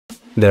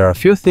There are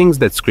few things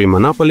that scream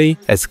monopoly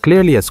as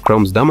clearly as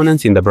Chrome's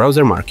dominance in the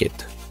browser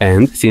market.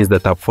 And since the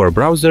top 4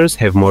 browsers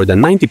have more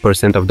than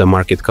 90% of the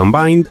market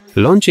combined,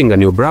 launching a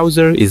new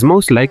browser is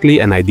most likely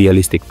an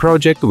idealistic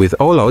project with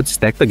all odds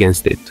stacked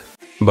against it.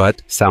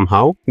 But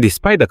somehow,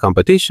 despite the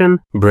competition,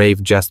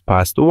 Brave just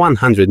passed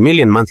 100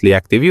 million monthly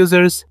active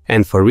users,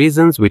 and for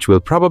reasons which will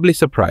probably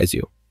surprise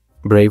you.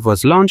 Brave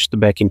was launched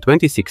back in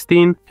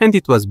 2016 and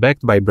it was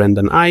backed by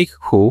Brendan Eich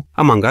who,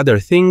 among other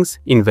things,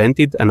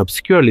 invented an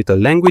obscure little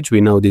language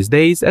we know these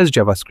days as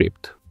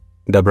JavaScript.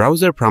 The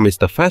browser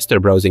promised a faster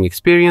browsing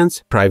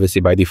experience, privacy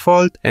by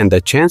default, and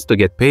a chance to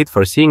get paid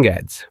for seeing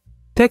ads.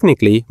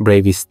 Technically,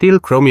 Brave is still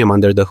Chromium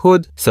under the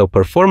hood, so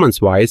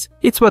performance-wise,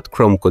 it's what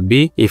Chrome could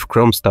be if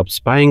Chrome stopped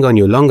spying on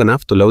you long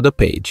enough to load a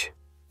page.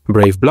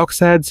 Brave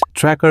blocks ads,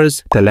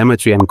 trackers,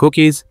 telemetry and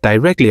cookies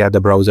directly at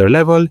the browser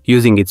level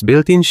using its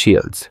built-in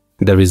shields.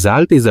 The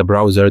result is a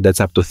browser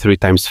that's up to 3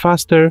 times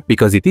faster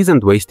because it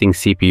isn't wasting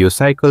CPU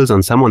cycles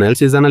on someone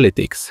else's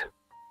analytics.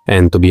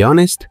 And to be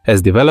honest,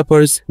 as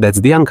developers, that's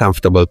the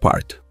uncomfortable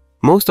part.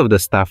 Most of the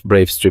stuff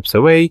Brave strips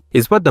away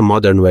is what the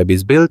modern web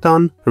is built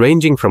on,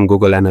 ranging from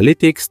Google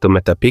Analytics to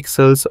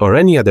Metapixels or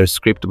any other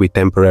script we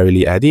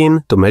temporarily add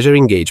in to measure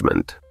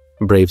engagement.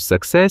 Brave's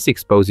success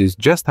exposes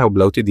just how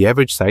bloated the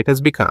average site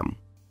has become.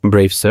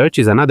 Brave Search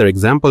is another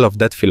example of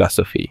that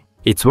philosophy.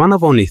 It's one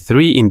of only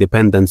 3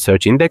 independent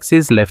search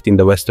indexes left in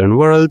the Western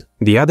world,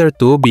 the other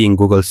 2 being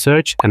Google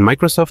Search and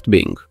Microsoft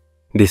Bing.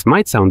 This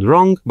might sound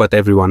wrong, but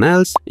everyone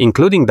else,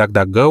 including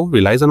DuckDuckGo,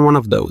 relies on one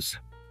of those.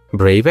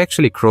 Brave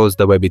actually crawls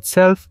the web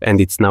itself,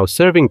 and it's now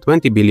serving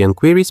 20 billion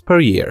queries per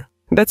year.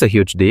 That's a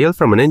huge deal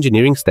from an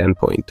engineering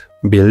standpoint.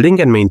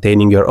 Building and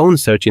maintaining your own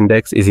search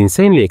index is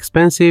insanely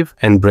expensive,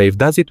 and Brave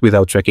does it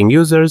without tracking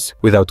users,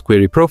 without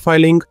query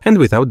profiling, and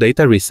without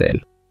data resale.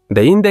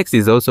 The index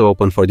is also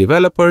open for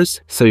developers,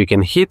 so you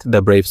can hit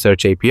the Brave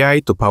Search API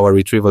to power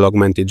retrieval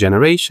augmented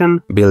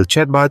generation, build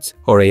chatbots,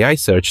 or AI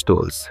search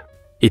tools.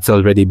 It's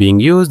already being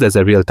used as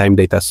a real-time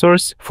data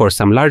source for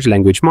some large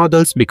language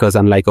models because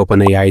unlike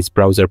OpenAI's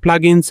browser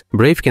plugins,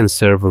 Brave can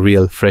serve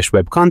real, fresh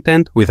web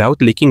content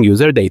without leaking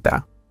user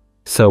data.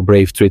 So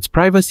Brave treats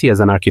privacy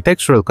as an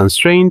architectural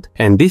constraint,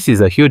 and this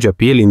is a huge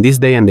appeal in this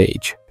day and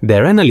age.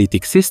 Their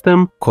analytics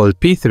system, called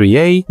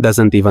P3A,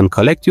 doesn't even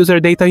collect user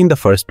data in the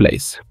first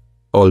place.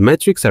 All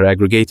metrics are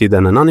aggregated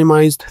and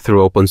anonymized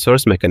through open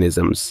source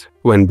mechanisms.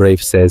 When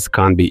Brave says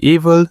can't be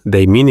evil,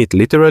 they mean it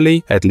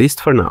literally, at least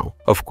for now.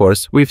 Of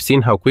course, we've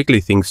seen how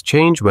quickly things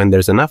change when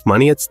there's enough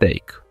money at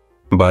stake.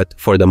 But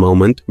for the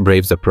moment,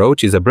 Brave's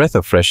approach is a breath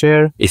of fresh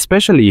air,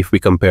 especially if we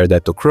compare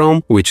that to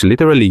Chrome, which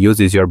literally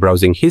uses your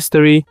browsing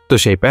history to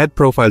shape ad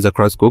profiles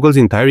across Google's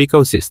entire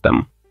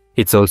ecosystem.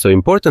 It's also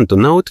important to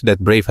note that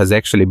Brave has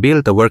actually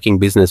built a working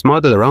business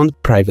model around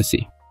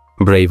privacy.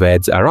 Brave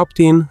ads are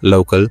opt-in,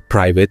 local,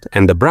 private,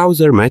 and the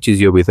browser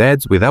matches you with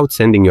ads without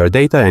sending your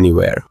data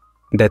anywhere.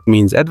 That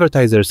means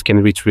advertisers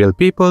can reach real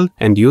people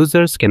and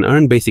users can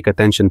earn basic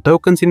attention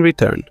tokens in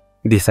return.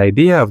 This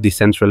idea of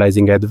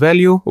decentralizing ad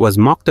value was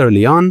mocked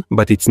early on,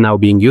 but it's now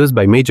being used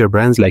by major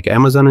brands like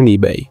Amazon and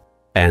eBay.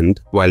 And,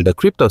 while the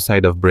crypto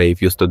side of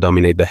Brave used to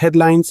dominate the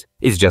headlines,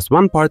 it's just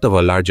one part of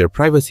a larger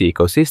privacy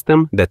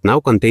ecosystem that now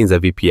contains a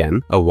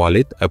VPN, a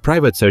wallet, a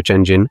private search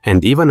engine,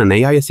 and even an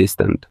AI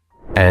assistant.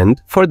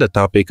 And, for the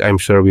topic I'm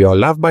sure we all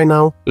love by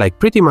now, like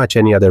pretty much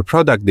any other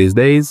product these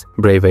days,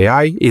 Brave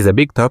AI is a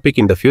big topic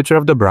in the future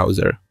of the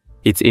browser.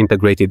 Its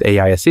integrated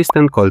AI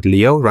assistant called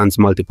Leo runs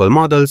multiple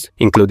models,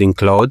 including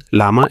Claude,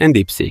 Llama, and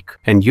DeepSeek,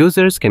 and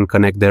users can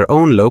connect their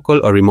own local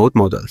or remote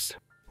models.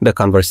 The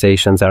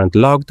conversations aren't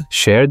logged,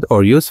 shared,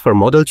 or used for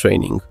model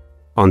training.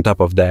 On top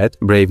of that,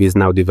 Brave is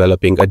now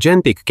developing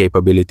agentic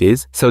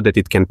capabilities so that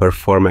it can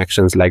perform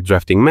actions like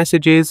drafting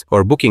messages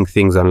or booking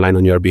things online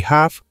on your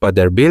behalf, but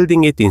they're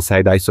building it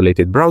inside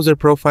isolated browser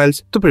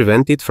profiles to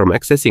prevent it from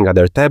accessing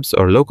other tabs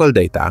or local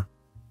data.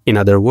 In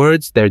other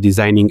words, they're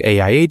designing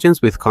AI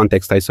agents with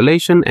context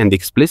isolation and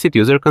explicit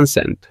user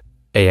consent.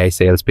 AI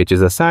sales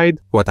pitches aside,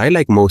 what I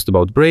like most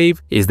about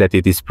Brave is that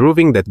it is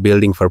proving that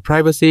building for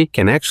privacy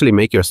can actually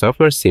make your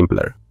software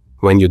simpler.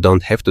 When you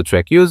don't have to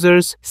track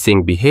users,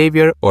 sync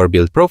behavior, or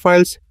build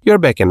profiles, your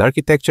backend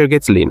architecture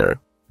gets leaner.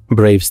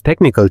 Brave's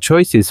technical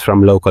choices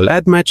from local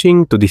ad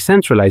matching to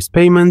decentralized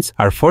payments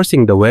are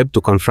forcing the web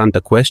to confront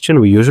a question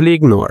we usually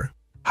ignore: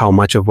 how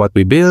much of what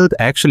we build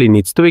actually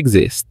needs to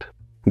exist?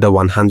 The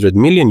 100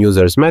 million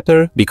users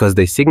matter because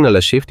they signal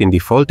a shift in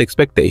default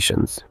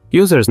expectations.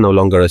 Users no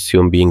longer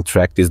assume being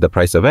tracked is the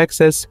price of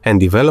access, and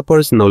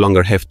developers no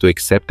longer have to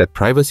accept that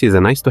privacy is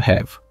a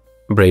nice-to-have.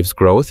 Brave's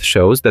growth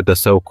shows that the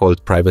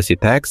so-called privacy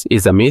tax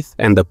is a myth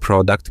and the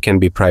product can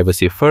be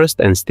privacy first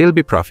and still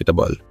be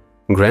profitable.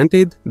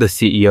 Granted, the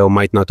CEO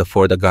might not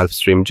afford a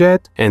Gulfstream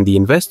jet, and the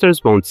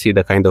investors won't see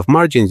the kind of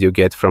margins you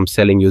get from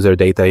selling user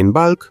data in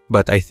bulk,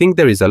 but I think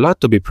there is a lot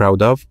to be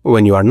proud of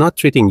when you are not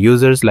treating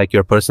users like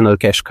your personal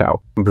cash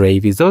cow.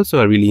 Brave is also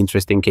a really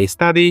interesting case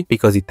study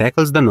because it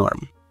tackles the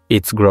norm.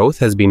 Its growth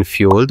has been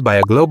fueled by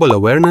a global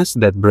awareness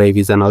that Brave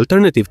is an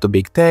alternative to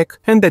big tech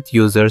and that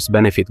users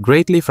benefit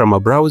greatly from a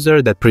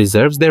browser that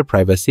preserves their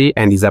privacy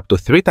and is up to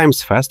 3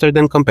 times faster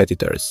than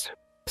competitors.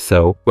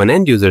 So, when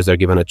end users are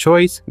given a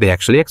choice, they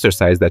actually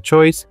exercise that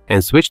choice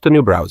and switch to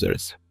new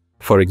browsers.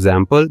 For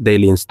example,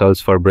 daily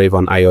installs for Brave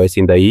on iOS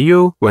in the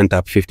EU went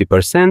up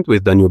 50%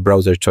 with the new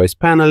browser choice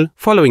panel,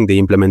 following the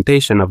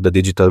implementation of the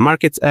Digital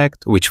Markets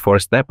Act, which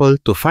forced Apple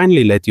to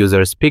finally let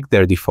users pick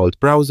their default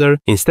browser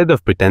instead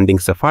of pretending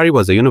Safari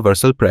was a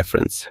universal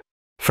preference.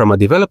 From a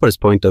developer's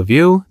point of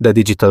view, the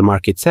Digital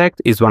Markets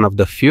Act is one of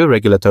the few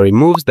regulatory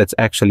moves that's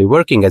actually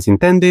working as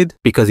intended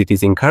because it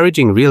is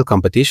encouraging real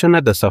competition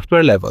at the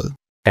software level.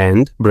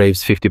 And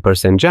Brave's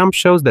 50% jump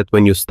shows that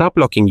when you stop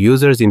locking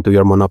users into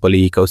your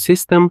monopoly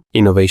ecosystem,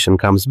 innovation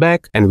comes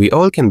back and we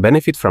all can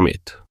benefit from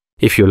it.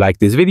 If you like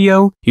this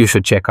video, you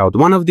should check out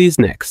one of these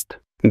next.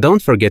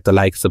 Don't forget to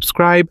like,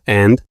 subscribe,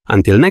 and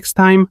until next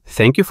time,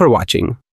 thank you for watching.